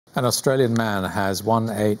An Australian man has won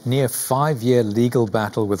a near 5-year legal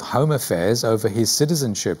battle with Home Affairs over his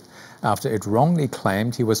citizenship after it wrongly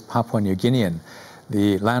claimed he was Papua New Guinean.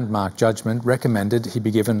 The landmark judgment recommended he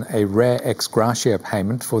be given a rare ex gratia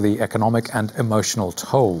payment for the economic and emotional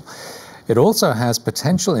toll. It also has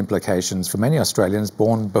potential implications for many Australians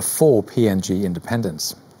born before PNG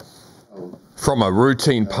independence. From a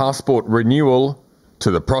routine passport renewal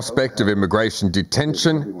to the prospect of immigration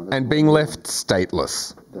detention and being left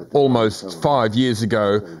stateless. Almost 5 years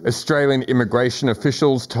ago, Australian immigration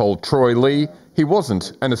officials told Troy Lee he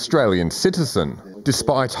wasn't an Australian citizen,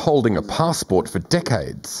 despite holding a passport for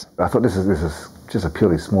decades. I thought this is just a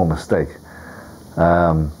purely small mistake.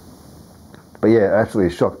 But yeah,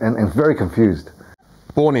 absolutely shocked and very confused.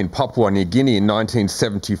 Born in Papua New Guinea in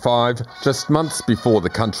 1975, just months before the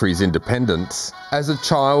country's independence, as a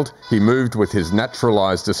child he moved with his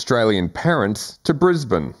naturalised Australian parents to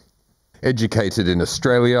Brisbane. Educated in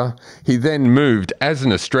Australia, he then moved as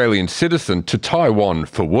an Australian citizen to Taiwan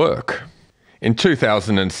for work. In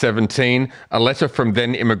 2017, a letter from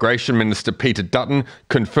then Immigration Minister Peter Dutton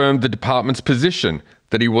confirmed the department's position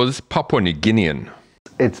that he was Papua New Guinean.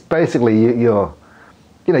 It's basically you're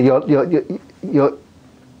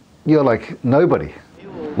like nobody.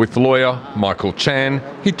 With lawyer Michael Chan,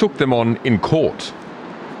 he took them on in court.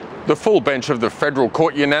 The full bench of the federal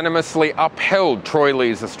court unanimously upheld Troy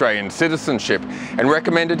Lee's Australian citizenship and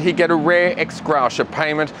recommended he get a rare ex gratia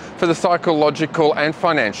payment for the psychological and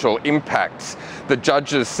financial impacts. The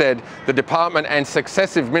judges said the department and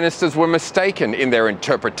successive ministers were mistaken in their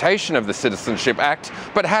interpretation of the Citizenship Act,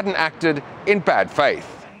 but hadn't acted in bad faith.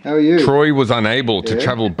 How are you? Troy was unable to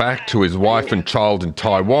travel back to his wife and child in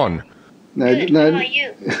Taiwan. No. How are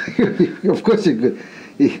you? Of course you're good.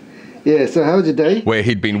 Yeah, so how was your day? Where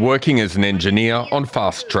he'd been working as an engineer on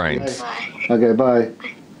fast trains. Okay, bye.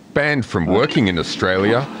 Banned from working in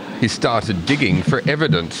Australia, he started digging for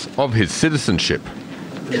evidence of his citizenship.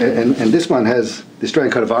 And this one has the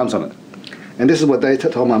Australian coat of arms on it. And this is what they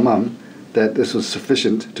told my mum, that this was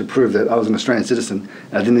sufficient to prove that I was an Australian citizen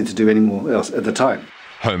and I didn't need to do any more else at the time.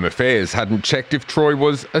 Home Affairs hadn't checked if Troy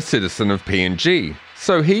was a citizen of PNG,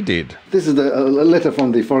 so he did. This is a letter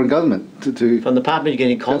from the foreign government from the Papua New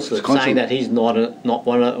Guinea consulate saying that he's not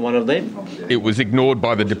one of them. It was ignored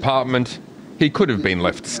by the department. He could have been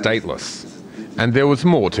left stateless. And there was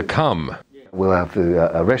more to come. We'll have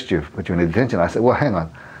to arrest you, put you in detention. I said, well, hang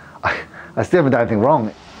on. I still haven't done anything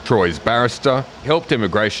wrong. Troy's barrister helped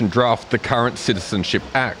immigration draft the current Citizenship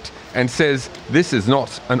Act and says this is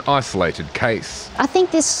not an isolated case. I think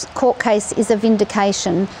this court case is a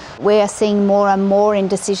vindication. We're seeing more and more in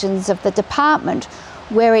decisions of the department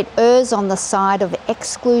where it errs on the side of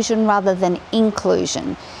exclusion rather than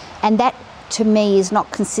inclusion. And that, to me, is not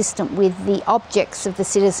consistent with the objects of the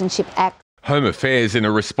Citizenship Act. Home Affairs, in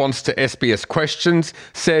a response to SBS questions,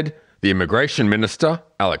 said the Immigration Minister,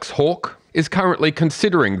 Alex Hawke, is currently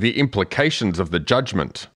considering the implications of the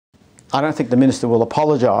judgment. I don't think the Minister will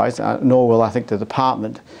apologise, nor will I think the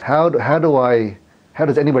department. How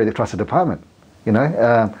does anybody trust the department? You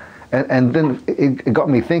know, and then it got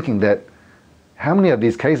me thinking that how many of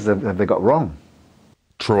these cases have they got wrong?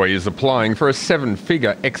 Troy is applying for a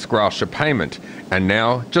 7-figure ex gratia payment and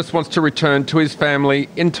now just wants to return to his family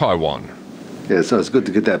in Taiwan. Yeah, so it's good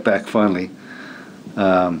to get that back finally.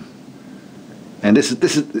 And this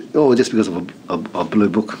is all just because of a blue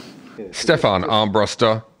book. Stefan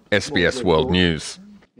Armbruster, SBS World News.